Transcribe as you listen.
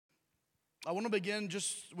I want to begin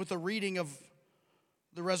just with a reading of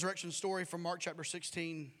the resurrection story from Mark chapter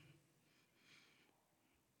 16.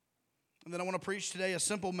 And then I want to preach today a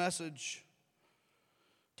simple message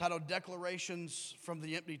titled Declarations from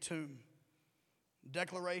the Empty Tomb.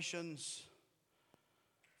 Declarations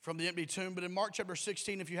from the Empty Tomb. But in Mark chapter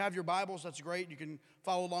 16, if you have your Bibles, that's great. You can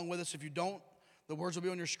follow along with us. If you don't, the words will be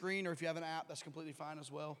on your screen, or if you have an app, that's completely fine as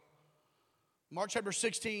well. Mark chapter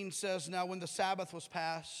 16 says, "Now when the Sabbath was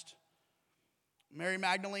past, Mary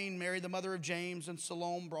Magdalene, Mary the mother of James, and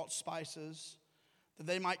Salome brought spices that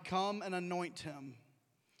they might come and anoint him.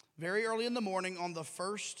 Very early in the morning on the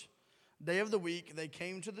first day of the week, they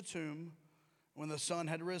came to the tomb when the sun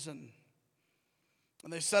had risen.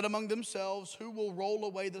 And they said among themselves, 'Who will roll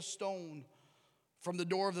away the stone from the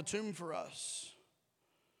door of the tomb for us?'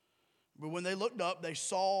 But when they looked up, they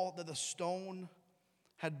saw that the stone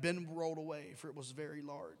had been rolled away, for it was very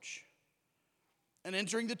large. And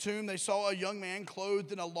entering the tomb, they saw a young man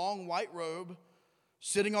clothed in a long white robe,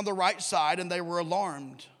 sitting on the right side, and they were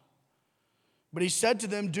alarmed. But he said to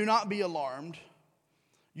them, 'Do not be alarmed.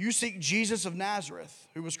 You seek Jesus of Nazareth,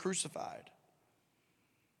 who was crucified.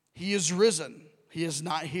 He is risen. He is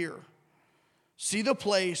not here. See the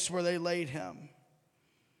place where they laid him.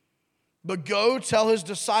 But go tell his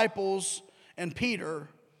disciples and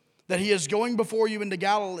Peter that he is going before you into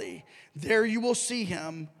Galilee. There you will see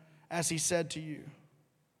him, as he said to you.'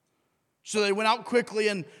 So they went out quickly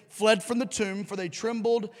and fled from the tomb, for they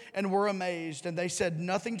trembled and were amazed. And they said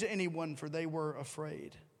nothing to anyone, for they were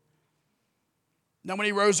afraid. Now when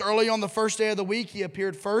he rose early on the first day of the week, he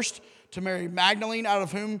appeared first to Mary Magdalene, out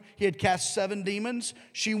of whom he had cast 7 demons.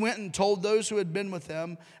 She went and told those who had been with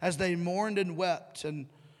him, as they mourned and wept. And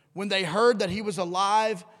when they heard that he was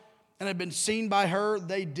alive and had been seen by her,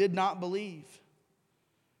 they did not believe.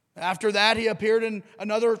 After that, he appeared in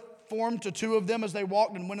another form to 2 of them as they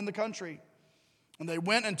walked and went in the country. And they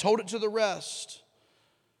went and told it to the rest,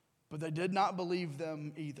 but they did not believe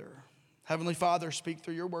them either." Heavenly Father, speak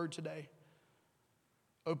through your word today.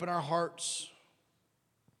 Open our hearts,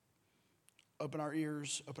 open our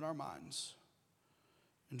ears, open our minds.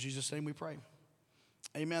 In Jesus' name we pray.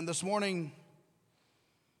 Amen. This morning,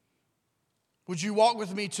 would you walk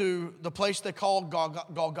with me to the place they call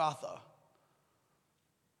Golgotha?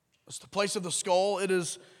 It's the place of the skull. It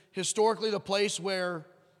is historically the place where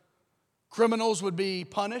criminals would be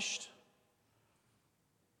punished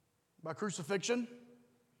by crucifixion.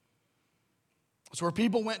 It's where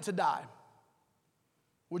people went to die.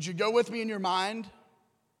 Would you go with me in your mind?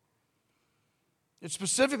 It's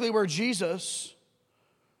specifically where Jesus,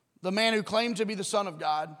 the man who claimed to be the Son of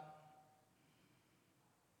God,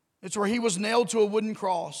 it's where he was nailed to a wooden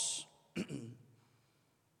cross,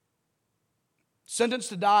 sentenced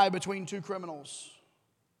to die between 2 criminals.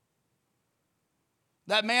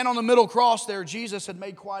 That man on the middle cross there, Jesus, had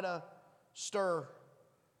made quite a stir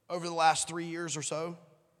over the last 3 years or so.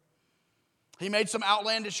 He made some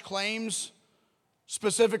outlandish claims,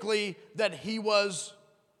 specifically that he was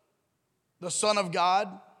the Son of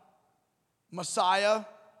God, Messiah,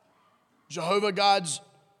 Jehovah God's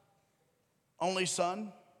only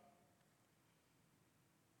Son.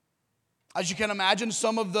 As you can imagine,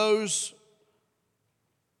 some of those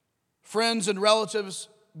friends and relatives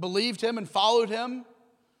believed him and followed him.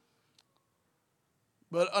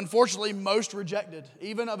 But unfortunately, most rejected,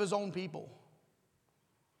 even of his own people.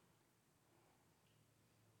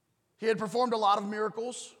 He had performed a lot of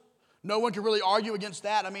miracles. No one could really argue against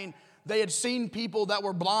that. I mean, they had seen people that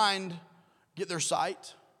were blind get their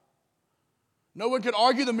sight. No one could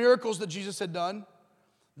argue the miracles that Jesus had done.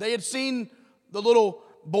 They had seen the little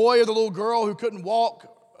boy or the little girl who couldn't walk,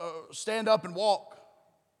 stand up and walk.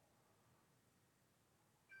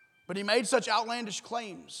 But he made such outlandish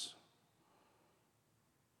claims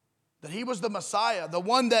that he was the Messiah, the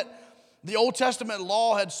one that the Old Testament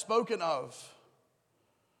law had spoken of.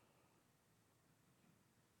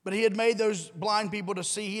 But he had made those blind people to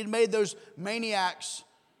see. He had made those maniacs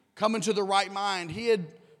come into the right mind. He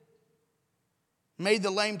had made the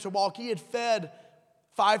lame to walk. He had fed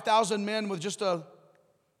 5,000 men with just a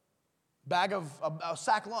bag of a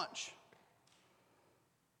sack lunch.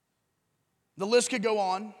 The list could go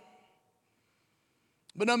on.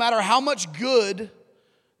 But no matter how much good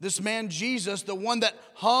this man Jesus, the one that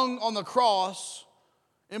hung on the cross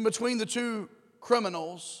in between the 2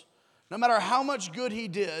 criminals, no matter how much good he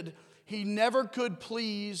did, he never could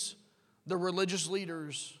please the religious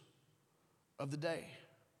leaders of the day.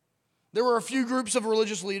 There were a few groups of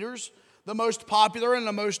religious leaders. The most popular and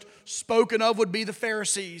the most spoken of would be the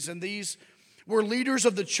Pharisees. And these were leaders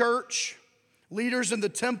of the church, leaders in the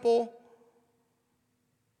temple.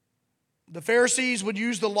 The Pharisees would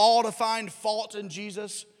use the law to find fault in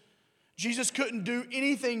Jesus. Jesus couldn't do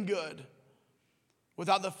anything good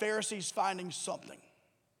without the Pharisees finding something.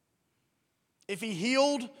 If he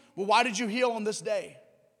healed, well, why did you heal on this day?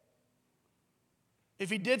 If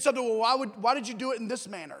he did something, well, why did you do it in this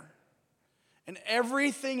manner? And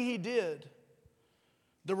everything he did,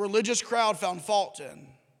 the religious crowd found fault in.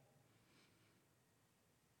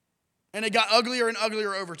 And it got uglier and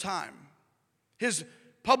uglier over time. His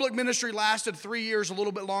public ministry lasted 3 years, a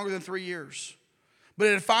little bit longer than 3 years. But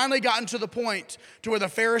it had finally gotten to the point to where the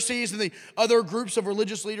Pharisees and the other groups of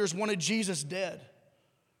religious leaders wanted Jesus dead.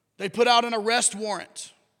 They put out an arrest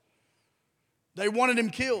warrant. They wanted him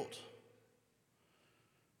killed.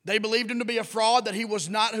 They believed him to be a fraud, that he was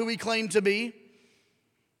not who he claimed to be,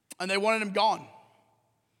 and they wanted him gone.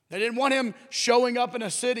 They didn't want him showing up in a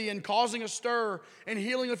city and causing a stir and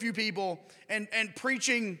healing a few people and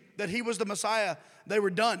preaching that he was the Messiah. They were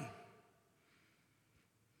done.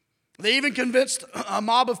 They even convinced a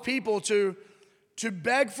mob of people to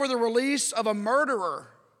beg for the release of a murderer,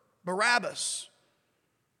 Barabbas.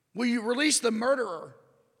 Will you release the murderer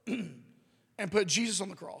and put Jesus on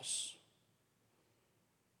the cross?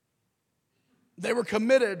 They were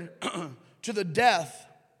committed to the death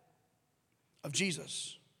of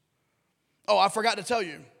Jesus. Oh, I forgot to tell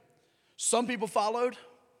you. Some people followed.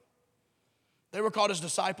 They were called his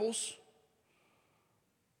disciples.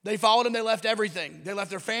 They followed him. They left everything. They left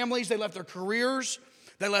their families. They left their careers.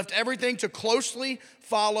 They left everything to closely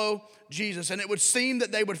follow Jesus. And it would seem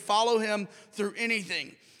that they would follow him through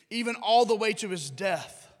anything, even all the way to his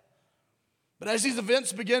death. But as these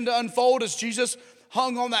events begin to unfold, as Jesus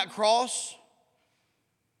hung on that cross,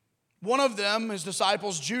 one of them, his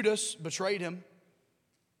disciples, Judas, betrayed him,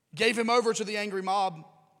 gave him over to the angry mob.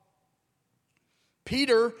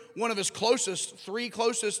 Peter, one of his three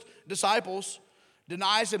closest disciples,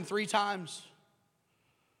 denies him 3 times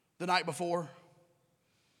the night before.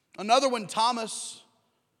 Another one, Thomas,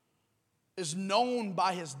 is known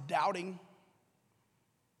by his doubting.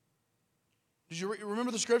 Did you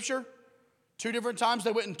remember the scripture? 2 different times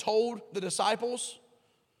they went and told the disciples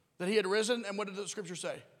that he had risen, and what did the scripture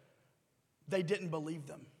say? They didn't believe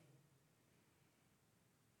them.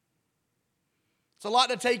 It's a lot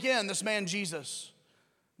to take in, this man Jesus.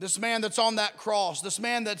 This man that's on that cross. This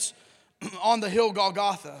man that's on the hill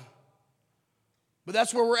Golgotha. But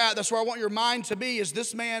that's where we're at. That's where I want your mind to be, is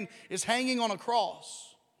this man is hanging on a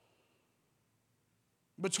cross.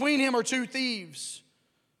 Between him are 2 thieves.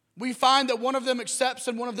 We find that one of them accepts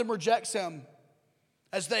and one of them rejects him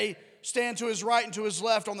as they stand to his right and to his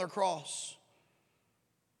left on their cross.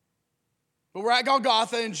 But we're at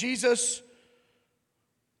Golgotha, and Jesus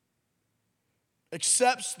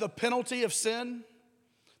accepts the penalty of sin.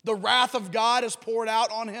 The wrath of God is poured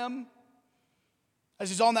out on him as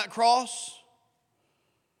he's on that cross.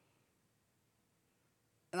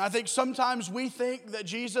 And I think sometimes we think that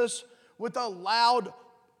Jesus, with a loud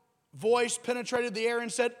voice, penetrated the air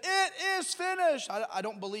and said, "It is finished." I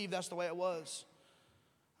don't believe that's the way it was.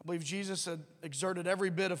 I believe Jesus had exerted every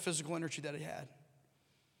bit of physical energy that he had.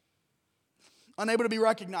 Unable to be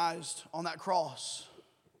recognized on that cross.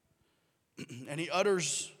 And he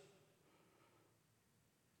utters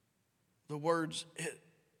the words, it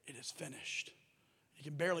is finished. He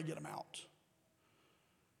can barely get them out.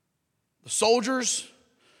 The soldiers,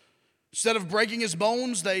 instead of breaking his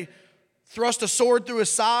bones, they thrust a sword through his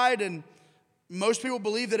side, and most people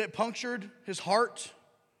believe that it punctured his heart,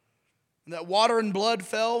 and that water and blood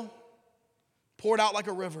fell, poured out like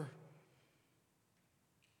a river.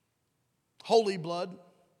 Holy blood,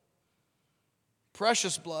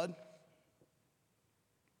 precious blood.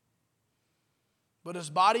 But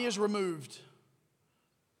his body is removed,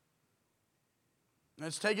 and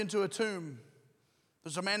it's taken to a tomb.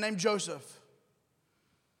 There's a man named Joseph.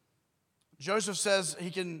 Joseph says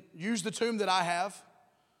he can use the tomb that I have.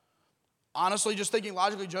 Honestly, just thinking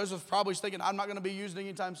logically, Joseph probably is thinking, I'm not going to be used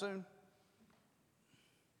anytime soon.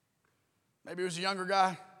 Maybe he was a younger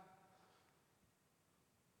guy.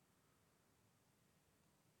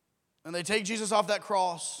 And they take Jesus off that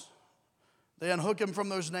cross. They unhook him from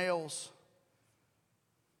those nails.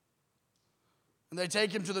 And they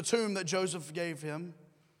take him to the tomb that Joseph gave him.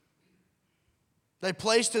 They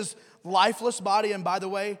placed his lifeless body, and by the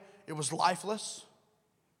way, it was lifeless.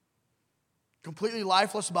 Completely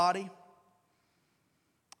lifeless body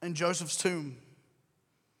in Joseph's tomb.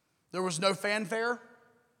 There was no fanfare.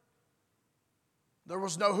 There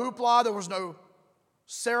was no hoopla. There was no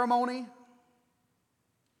ceremony.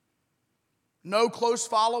 No close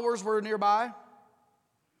followers were nearby.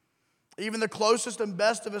 Even the closest and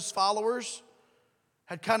best of his followers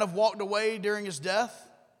had kind of walked away during his death.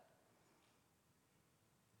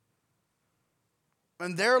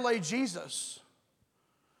 And there lay Jesus,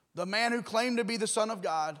 the man who claimed to be the Son of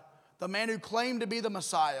God, the man who claimed to be the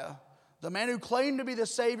Messiah, the man who claimed to be the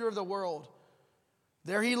Savior of the world.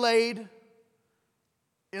 There he laid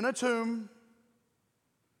in a tomb,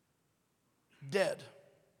 dead,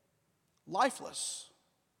 lifeless.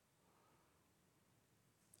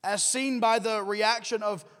 As seen by the reaction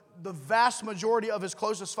of the vast majority of his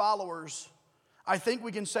closest followers, I think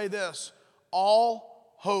we can say this: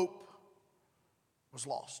 all hope was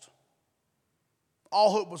lost.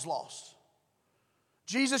 All hope was lost.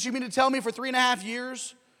 Jesus, you mean to tell me for 3.5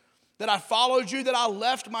 years that I followed you, that I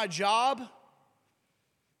left my job,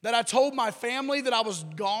 that I told my family that I was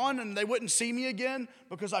gone and they wouldn't see me again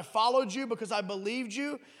because I followed you, because I believed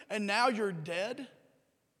you, and now you're dead?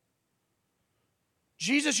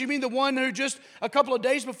 Jesus, you mean the one who just a couple of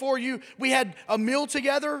days before we had a meal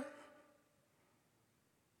together?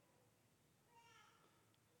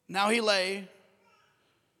 Now he lay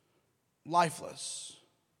lifeless.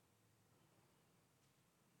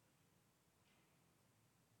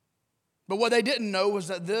 But what they didn't know was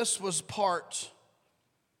that this was part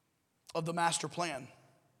of the master plan.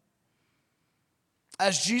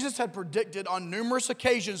 As Jesus had predicted on numerous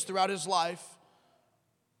occasions throughout his life,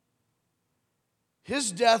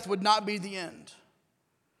 his death would not be the end.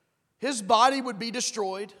 His body would be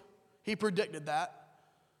destroyed. He predicted that.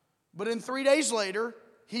 But in 3 days later,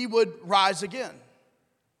 he would rise again.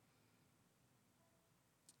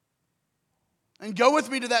 And go with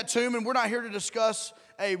me to that tomb, and we're not here to discuss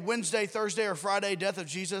a Wednesday, Thursday, or Friday death of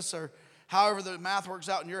Jesus, or however the math works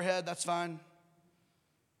out in your head, that's fine.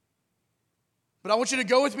 But I want you to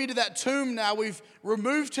go with me to that tomb now. We've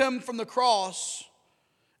removed him from the cross,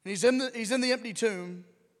 and he's in the empty tomb.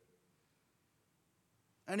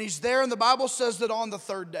 And he's there, and the Bible says that on the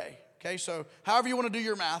third day. Okay, so however you want to do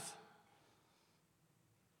your math.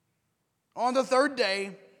 On the third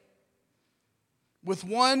day, with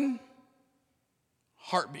one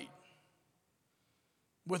heartbeat,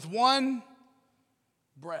 with one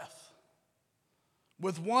breath,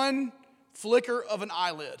 with one flicker of an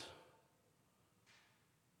eyelid,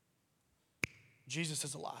 Jesus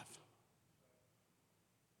is alive.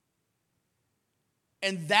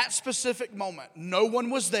 In that specific moment, no one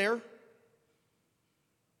was there.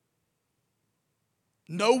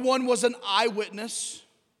 No one was an eyewitness.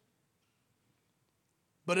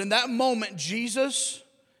 But in that moment, Jesus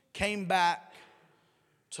came back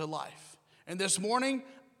to life. And this morning,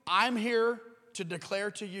 I'm here to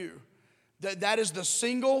declare to you that that is the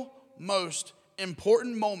single most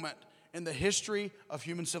important moment in the history of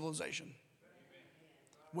human civilization.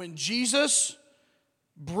 When Jesus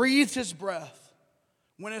breathed his breath,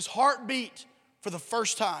 when his heart beat for the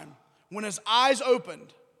first time, when his eyes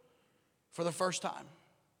opened for the first time.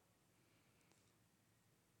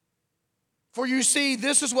 For you see,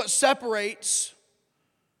 this is what separates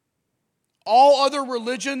all other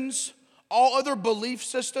religions, all other belief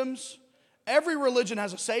systems. Every religion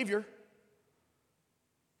has a Savior.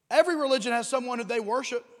 Every religion has someone who they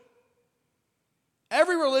worship.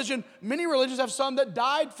 Every religion, many religions have some that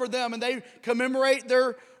died for them, and they commemorate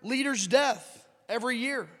their leader's death every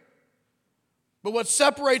year. But what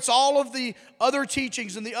separates all of the other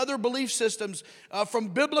teachings and the other belief systems from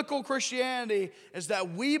biblical Christianity is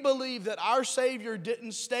that we believe that our Savior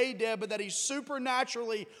didn't stay dead, but that he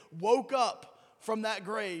supernaturally woke up from that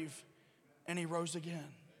grave and he rose again.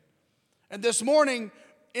 And this morning,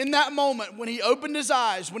 in that moment, when he opened his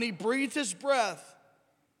eyes, when he breathed his breath,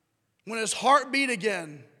 when his heart beat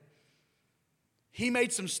again, he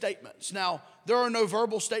made some statements. Now, there are no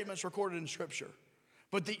verbal statements recorded in Scripture,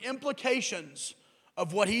 but the implications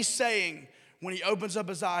of what he's saying when he opens up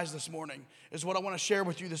his eyes this morning is what I want to share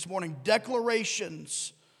with you this morning.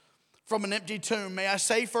 Declarations from an empty tomb. May I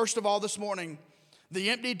say, first of all, this morning, the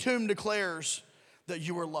empty tomb declares that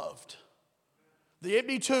you are loved. The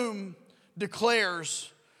empty tomb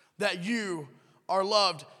declares that you are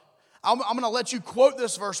loved. I'm going to let you quote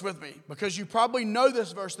this verse with me because you probably know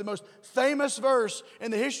this verse, the most famous verse in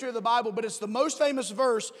the history of the Bible, but it's the most famous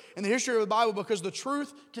verse in the history of the Bible because the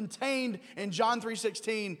truth contained in John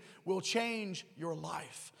 3:16 will change your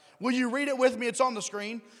life. Will you read it with me? It's on the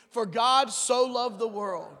screen. For God so loved the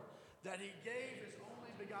world that he gave his only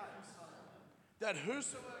begotten Son, that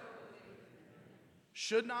whosoever believeth in him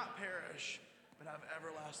should not perish, but have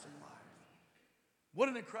everlasting life. What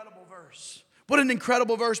an incredible verse. What an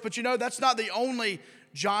incredible verse. But you know, that's not the only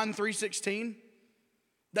John 3:16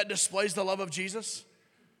 that displays the love of Jesus.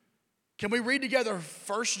 Can we read together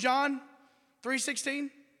 1 John 3:16?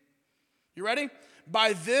 You ready?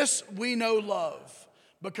 By this we know love,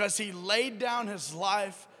 because he laid down his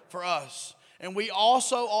life for us. and we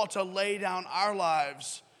also ought to lay down our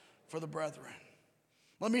lives for the brethren.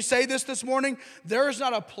 Let me say this morning. There is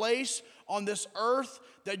not a place on this earth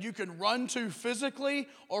that you can run to physically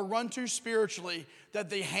or run to spiritually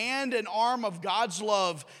that the hand and arm of God's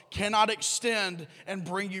love cannot extend and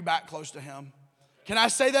bring you back close to Him. Can I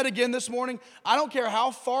say that again this morning? I don't care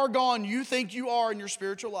how far gone you think you are in your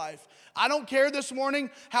spiritual life. I don't care this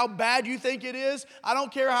morning how bad you think it is. I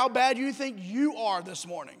don't care how bad you think you are this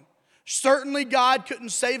morning. Certainly God couldn't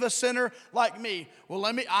save a sinner like me. Well,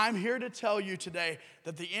 I'm here to tell you today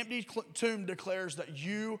that the empty tomb declares that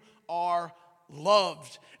you are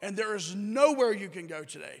loved. And there is nowhere you can go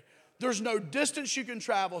today. There's no distance you can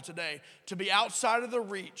travel today to be outside of the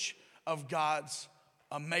reach of God's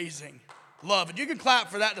amazing love. And you can clap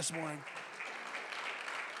for that this morning.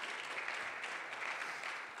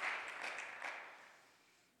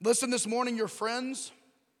 Listen, this morning, your friends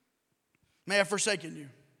may have forsaken you.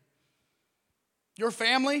 Your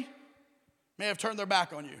family may have turned their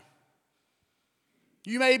back on you.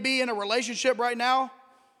 You may be in a relationship right now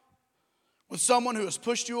with someone who has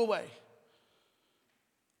pushed you away.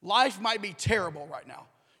 Life might be terrible right now.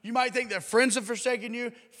 You might think that friends have forsaken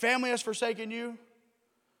you, family has forsaken you.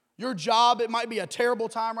 Your job, it might be a terrible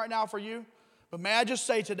time right now for you. But may I just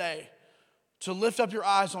say today to lift up your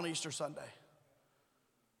eyes on Easter Sunday.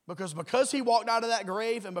 Because He walked out of that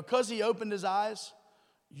grave and because He opened His eyes,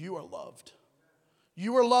 you are loved.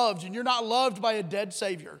 You are loved, and you're not loved by a dead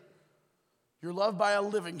Savior. You're loved by a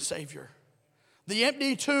living Savior. The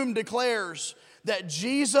empty tomb declares that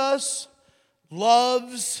Jesus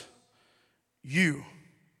loves you.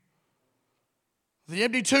 The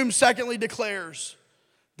empty tomb, secondly, declares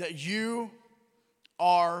that you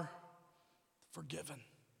are forgiven.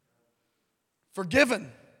 Forgiven. You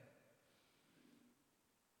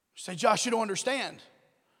say, Josh, you don't understand.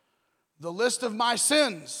 The list of my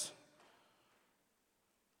sins.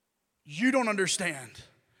 You don't understand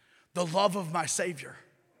the love of my Savior.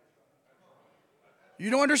 You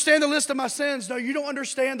don't understand the list of my sins. No, you don't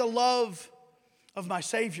understand the love of my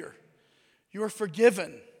Savior. You are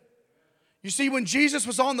forgiven. You see, when Jesus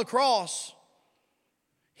was on the cross,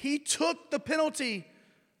 He took the penalty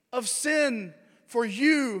of sin for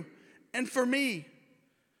you and for me.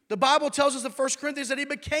 The Bible tells us in 1 Corinthians that He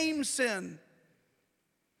became sin.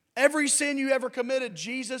 Every sin you ever committed,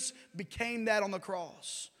 Jesus became that on the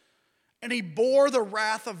cross. And He bore the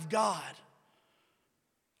wrath of God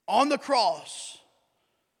on the cross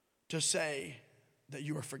to say that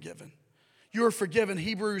you are forgiven. You are forgiven.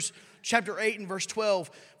 Hebrews chapter 8 and verse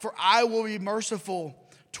 12. For I will be merciful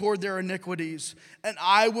toward their iniquities, and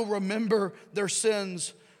I will remember their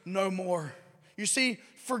sins no more. You see,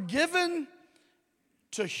 forgiven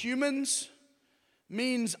to humans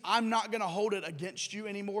means I'm not going to hold it against you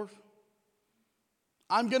anymore.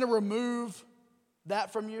 I'm going to remove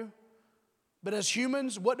that from you. But as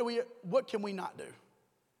humans, what can we not do?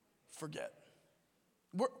 Forget.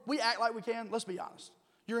 We act like we can. Let's be honest.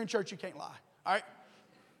 You're in church, you can't lie. All right?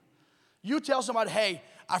 You tell somebody, hey,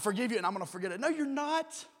 I forgive you and I'm going to forget it. No, you're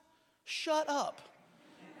not. Shut up.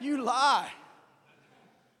 You lie.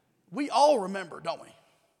 We all remember, don't we?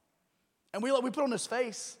 And we put on this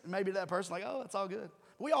face, and maybe that person like, oh, it's all good.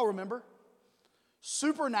 We all remember.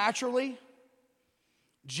 Supernaturally,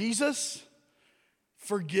 Jesus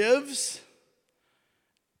forgives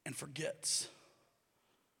and forgets.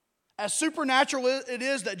 As supernatural it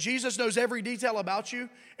is that Jesus knows every detail about you,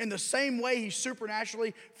 in the same way He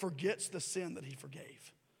supernaturally forgets the sin that He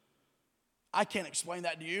forgave. I can't explain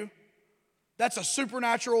that to you. That's a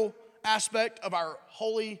supernatural aspect of our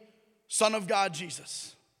holy Son of God,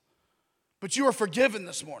 Jesus. But you are forgiven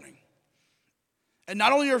this morning. And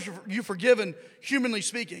not only are you forgiven, humanly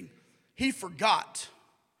speaking, He forgot.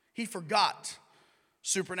 He forgot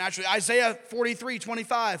supernaturally. Isaiah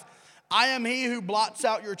 43:25. I am He who blots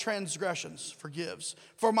out your transgressions, forgives,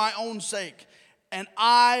 for my own sake, and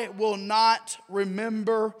I will not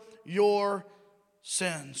remember your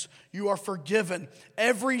sins. You are forgiven.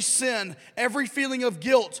 Every sin, every feeling of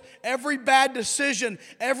guilt, every bad decision,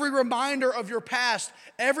 every reminder of your past,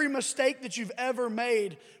 every mistake that you've ever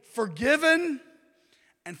made, forgiven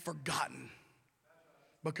and forgotten.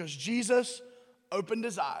 Because Jesus opened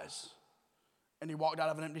His eyes and He walked out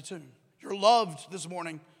of an empty tomb. You're loved this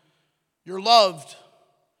morning. You're loved.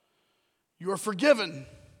 You are forgiven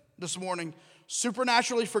this morning,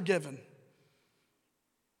 supernaturally forgiven.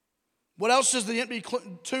 What else does the empty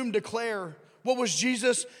tomb declare? What was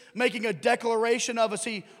Jesus making a declaration of as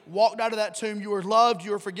He walked out of that tomb? You are loved,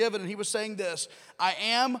 you are forgiven. And He was saying this, I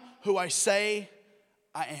am who I say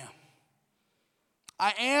I am.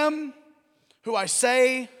 I am who I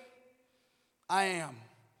say I am.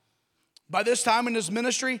 By this time in his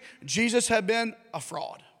ministry, Jesus had been a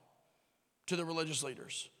fraud to the religious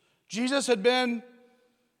leaders. Jesus had been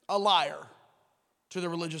a liar to the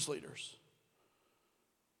religious leaders.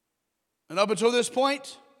 And up until this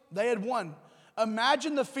point, they had won.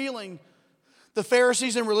 Imagine the feeling the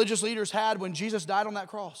Pharisees and religious leaders had when Jesus died on that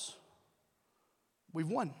cross. We've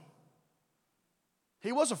won.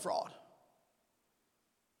 He was a fraud.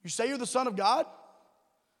 You say you're the Son of God?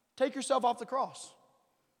 Take yourself off the cross.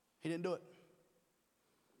 He didn't do it.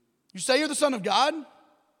 You say you're the Son of God?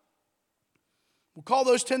 We'll call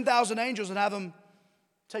those 10,000 angels and have them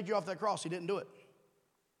take you off that cross. He didn't do it.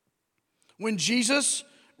 When Jesus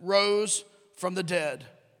rose from the dead,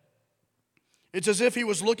 it's as if he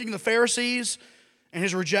was looking the Pharisees and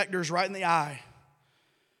his rejectors right in the eye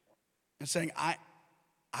and saying, I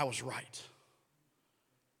was right.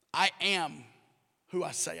 I am who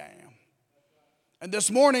I say I am. And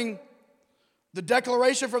this morning, the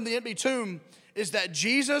declaration from the empty tomb is that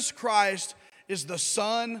Jesus Christ is the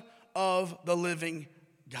Son of the living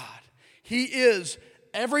God. He is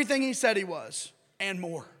everything he said he was and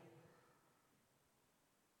more.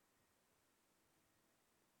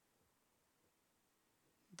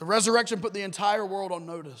 The resurrection put the entire world on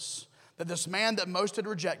notice that this man that most had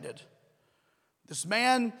rejected, this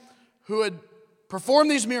man who had performed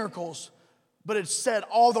these miracles but had said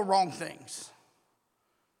all the wrong things,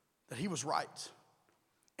 that he was right.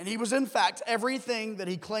 And he was in fact everything that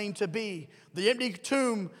he claimed to be. The empty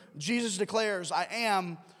tomb, Jesus declares, I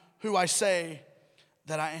am who I say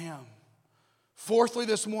that I am. Fourthly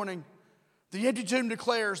this morning, the empty tomb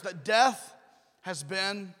declares that death has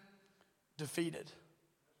been defeated.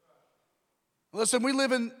 Listen, we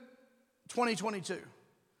live in 2022.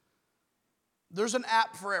 There's an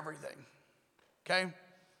app for everything, okay?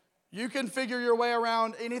 You can figure your way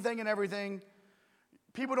around anything and everything.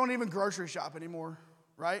 People don't even grocery shop anymore,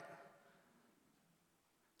 right?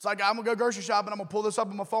 It's like, I'm going to go grocery shopping. I'm going to pull this up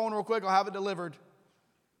on my phone real quick. I'll have it delivered.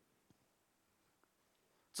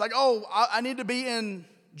 It's like, oh, I need to be in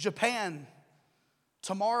Japan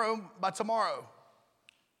tomorrow by tomorrow.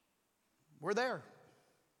 We're there.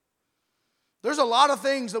 There's a lot of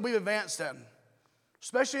things that we've advanced in,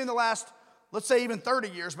 especially in the last, let's say even 30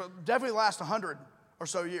 years, but definitely the last 100 or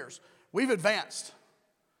so years. We've advanced.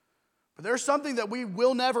 But there's something that we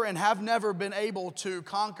will never and have never been able to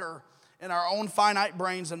conquer in our own finite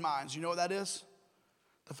brains and minds. You know what that is?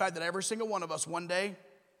 The fact that every single one of us one day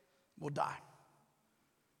will die.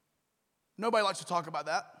 Nobody likes to talk about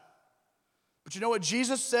that. But you know what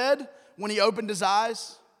Jesus said when he opened his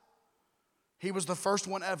eyes? He was the first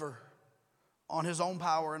one ever on his own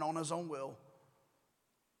power and on his own will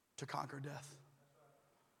to conquer death.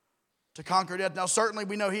 To conquer death. Now, certainly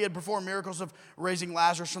we know he had performed miracles of raising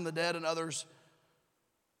Lazarus from the dead and others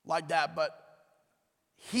like that, but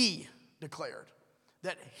he declared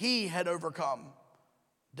that he had overcome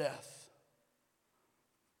death.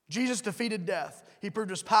 Jesus defeated death. He proved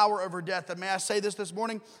his power over death. And may I say this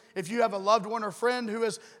morning, if you have a loved one or friend who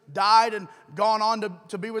has died and gone on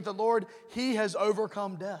to be with the Lord, he has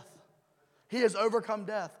overcome death. He has overcome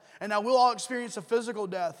death. And now we'll all experience a physical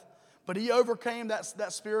death, but he overcame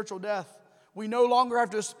that spiritual death. We no longer have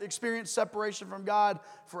to experience separation from God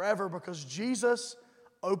forever because Jesus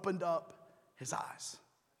opened up his eyes.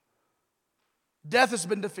 Death has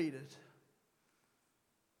been defeated.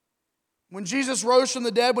 When Jesus rose from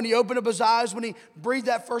the dead, when he opened up his eyes, when he breathed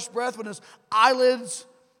that first breath, when his eyelids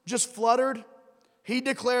just fluttered, he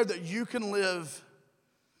declared that you can live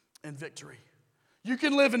in victory. You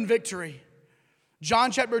can live in victory.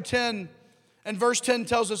 John chapter 10 and verse 10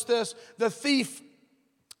 tells us this: the thief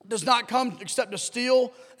does not come except to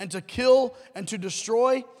steal and to kill and to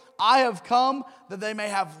destroy. I have come that they may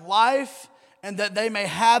have life and that they may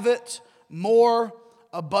have it more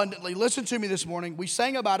abundantly. Listen to me this morning. We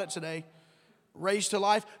sang about it today. Raised to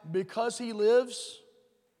life. Because he lives,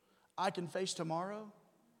 I can face tomorrow.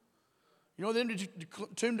 You know what the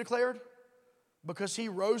tomb declared? Because he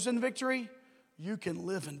rose in victory, you can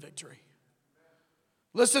live in victory.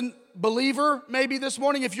 Listen, believer, maybe this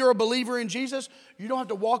morning, if you're a believer in Jesus, you don't have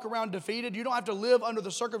to walk around defeated. You don't have to live under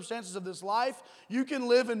the circumstances of this life. You can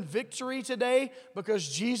live in victory today because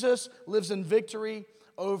Jesus lives in victory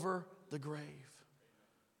over the grave.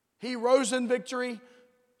 He rose in victory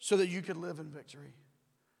so that you could live in victory.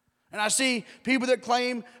 And I see people that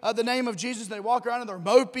claim the name of Jesus, and they walk around and they're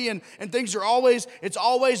mopey and things are always, it's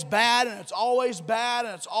always bad and it's always bad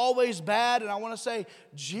and it's always bad. And I want to say,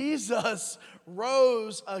 Jesus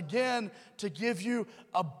rose again to give you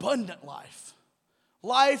abundant life.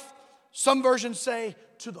 Life, some versions say,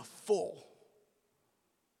 to the full.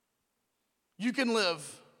 You can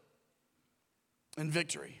live in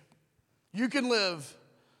victory. You can live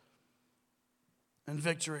in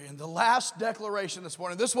victory. And the last declaration this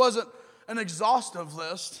morning, this wasn't an exhaustive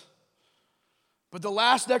list, but the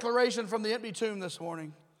last declaration from the empty tomb this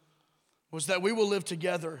morning was that we will live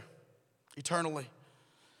together eternally.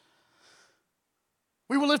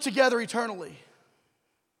 We will live together eternally.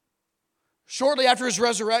 Shortly after his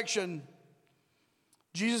resurrection,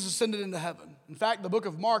 Jesus ascended into heaven. In fact, the book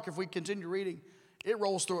of Mark, if we continue reading, it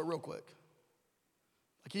rolls through it real quick.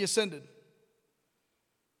 Like he ascended.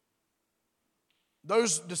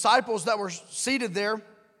 Those disciples that were seated there,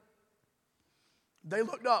 they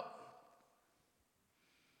looked up.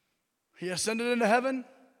 He ascended into heaven.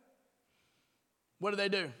 What did they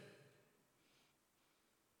do?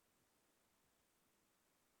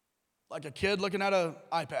 Like a kid looking at an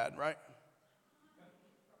iPad, right?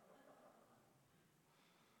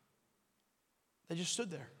 They just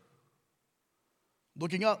stood there,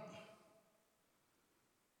 looking up.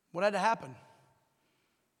 What had to happen?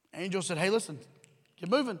 Angel said, hey, listen, get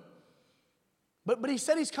moving. But he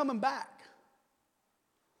said he's coming back.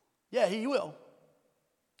 Yeah, he will.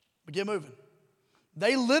 But get moving.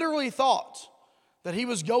 They literally thought that he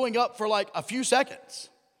was going up for like a few seconds,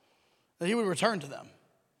 that he would return to them.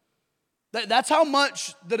 That's how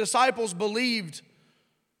much the disciples believed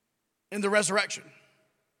in the resurrection.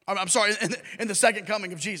 I'm sorry, in the second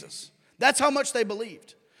coming of Jesus. That's how much they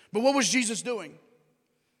believed. But what was Jesus doing?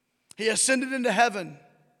 He ascended into heaven.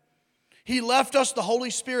 He left us the Holy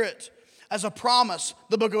Spirit as a promise,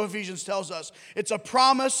 the book of Ephesians tells us. It's a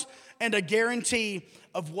promise and a guarantee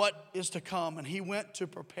of what is to come. And he went to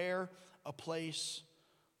prepare a place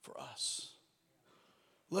for us.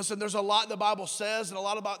 Listen, there's a lot the Bible says and a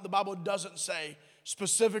lot about the Bible doesn't say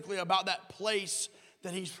specifically about that place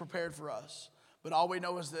that he's prepared for us. But all we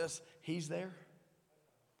know is this, he's there.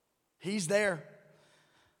 He's there.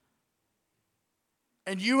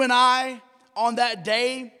 And you and I, on that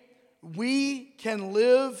day, we can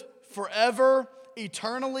live forever,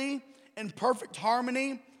 eternally, in perfect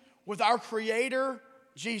harmony with our Creator,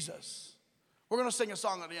 Jesus. We're going to sing a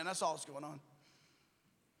song at the end. That's all that's going on.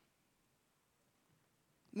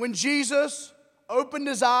 When Jesus opened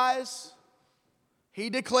his eyes, he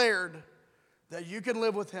declared that you can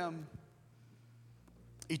live with him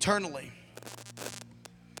eternally.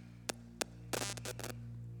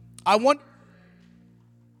 I want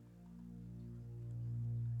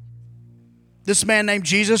this man named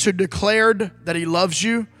Jesus who declared that he loves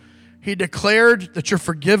you. He declared that you're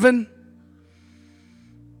forgiven.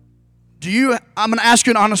 I'm going to ask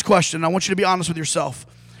you an honest question. I want you to be honest with yourself.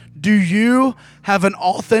 Do you have an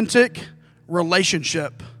authentic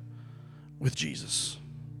relationship with Jesus?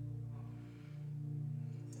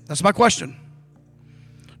 That's my question.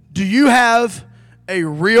 Do you have a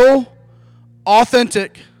real,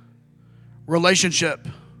 authentic relationship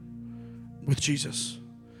with Jesus?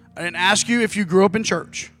 I didn't ask you if you grew up in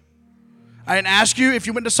church. I didn't ask you if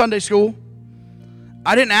you went to Sunday school.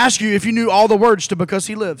 I didn't ask you if you knew all the words to Because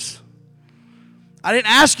He Lives. I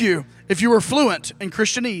didn't ask you if you were fluent in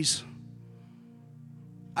Christianese.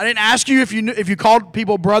 I didn't ask you if you called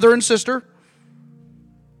people brother and sister.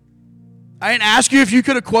 I didn't ask you if you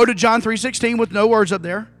could have quoted John 3:16 with no words up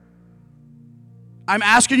there. I'm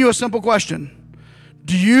asking you a simple question.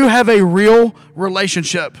 Do you have a real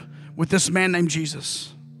relationship with this man named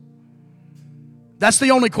Jesus? That's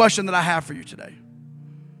the only question that I have for you today.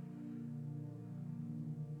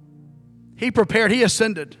 He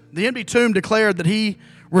ascended. The empty tomb declared that he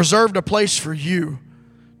reserved a place for you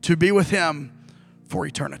to be with him for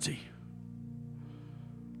eternity.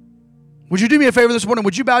 Would you do me a favor this morning?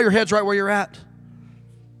 Would you bow your heads right where you're at?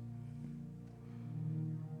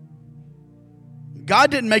 God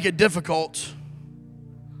didn't make it difficult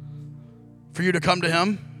for you to come to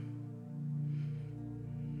him.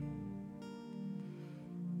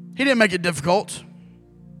 He didn't make it difficult.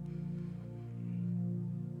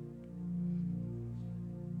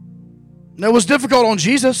 And it was difficult on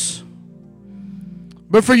Jesus.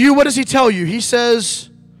 But for you, what does he tell you? He says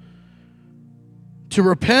to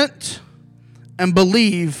repent and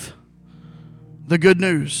believe the good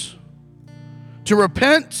news. To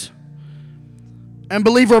repent and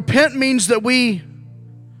believe. Repent means that we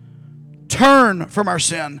turn from our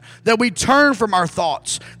sin, that we turn from our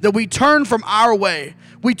thoughts, that we turn from our way.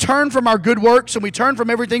 We turn from our good works and we turn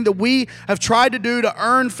from everything that we have tried to do to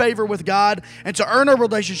earn favor with God and to earn a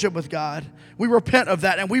relationship with God. We repent of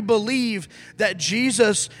that and we believe that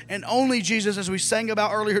Jesus and only Jesus, as we sang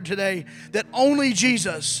about earlier today, that only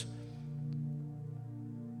Jesus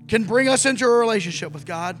can bring us into a relationship with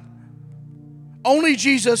God. Only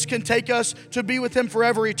Jesus can take us to be with Him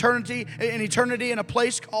forever, eternity in a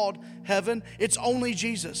place called heaven. It's only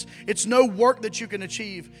Jesus. It's no work that you can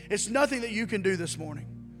achieve. It's nothing that you can do this morning.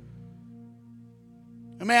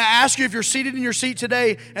 And may I ask you, if you're seated in your seat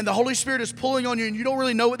today and the Holy Spirit is pulling on you and you don't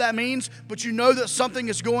really know what that means, but you know that something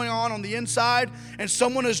is going on the inside and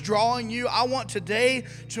someone is drawing you, I want today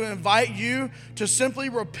to invite you to simply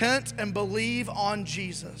repent and believe on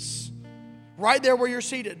Jesus. Right there where you're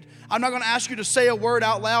seated. I'm not going to ask you to say a word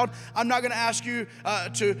out loud. I'm not going to ask you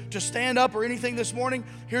to stand up or anything this morning.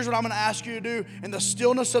 Here's what I'm going to ask you to do in the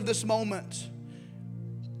stillness of this moment.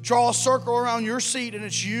 Draw a circle around your seat, and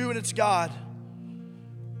it's you and it's God.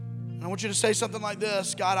 And I want you to say something like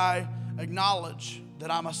this: God, I acknowledge that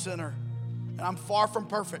I'm a sinner and I'm far from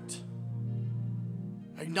perfect.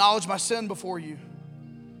 I acknowledge my sin before you.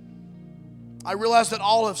 I realize that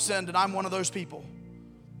all have sinned and I'm one of those people.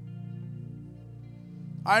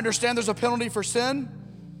 I understand there's a penalty for sin.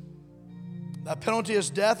 That penalty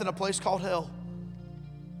is death in a place called hell.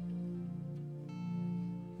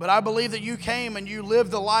 But I believe that you came and you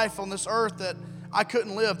lived the life on this earth that I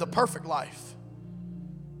couldn't live, the perfect life.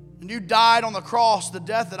 And you died on the cross, the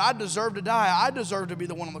death that I deserved to die. I deserve to be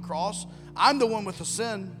the one on the cross. I'm the one with the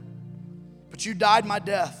sin. But you died my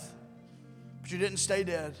death. But you didn't stay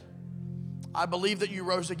dead. I believe that you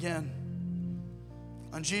rose again.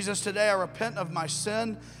 And Jesus, today I repent of my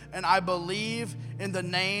sin and I believe in the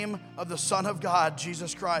name of the Son of God,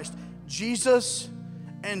 Jesus Christ. Jesus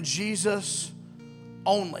and Jesus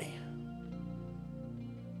only.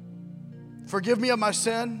 Forgive me of my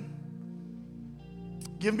sin.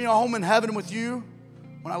 Give me a home in heaven with you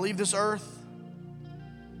when I leave this earth.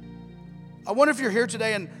 I wonder if you're here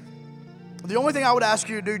today, and the only thing I would ask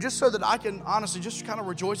you to do, just so that I can honestly just kind of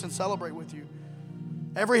rejoice and celebrate with you.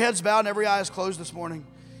 Every head's bowed and every eye is closed this morning.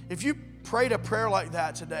 If you prayed a prayer like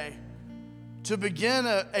that today, to begin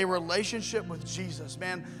a relationship with Jesus,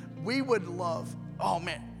 man, we would love, oh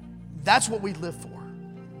man, that's what we live for.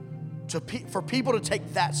 For people to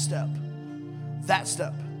take that step. That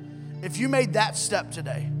step. If you made that step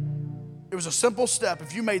today, it was a simple step.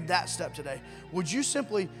 If you made that step today, would you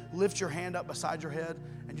simply lift your hand up beside your head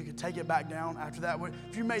and you can take it back down after that?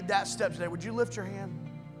 If you made that step today, would you lift your hand?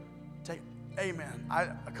 Amen.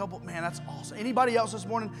 Man, that's awesome. Anybody else this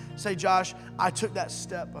morning say, Josh, I took that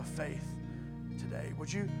step of faith today.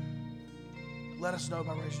 Would you let us know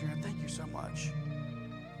by raising your hand? Thank you so much.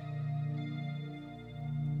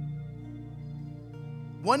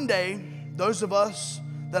 One day, those of us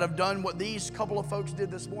that have done what these couple of folks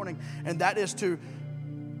did this morning, and that is to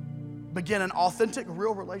begin an authentic,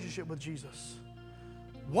 real relationship with Jesus.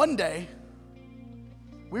 One day,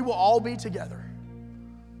 we will all be together.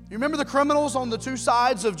 You remember the criminals on the two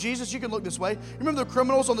sides of Jesus? You can look this way. You remember the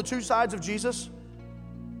criminals on the two sides of Jesus?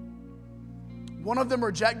 One of them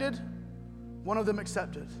rejected, one of them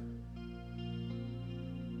accepted.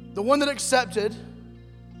 The one that accepted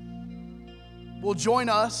will join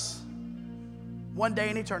us one day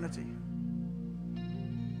in eternity.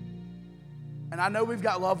 And I know we've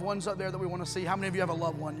got loved ones up there that we want to see. How many of you have a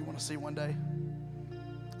loved one you want to see one day?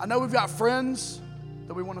 I know we've got friends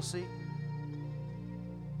that we want to see.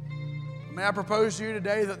 May I propose to you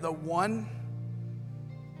today that the one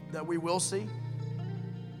that we will see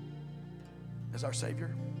is our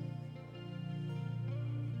Savior.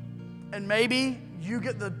 And maybe you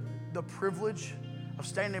get the privilege of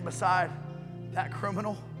standing beside that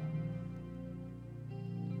criminal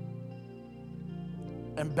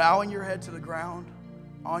and bowing your head to the ground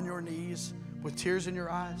on your knees with tears in your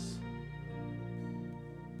eyes,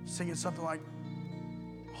 singing something like,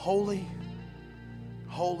 Holy,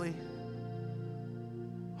 holy,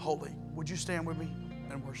 holy. Would you stand with me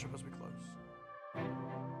and worship as we close?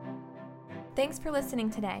 Thanks for listening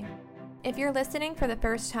today. If you're listening for the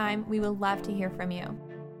first time, we would love to hear from you.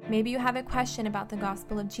 Maybe you have a question about the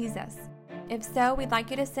gospel of Jesus. If so, we'd like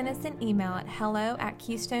you to send us an email at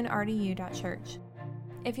hello@keystonerdu.church.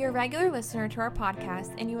 If you're a regular listener to our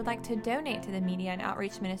podcast and you would like to donate to the media and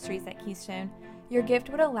outreach ministries at Keystone, your gift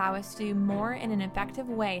would allow us to do more in an effective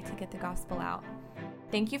way to get the gospel out.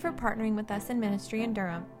 Thank you for partnering with us in ministry in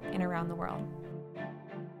Durham and around the world.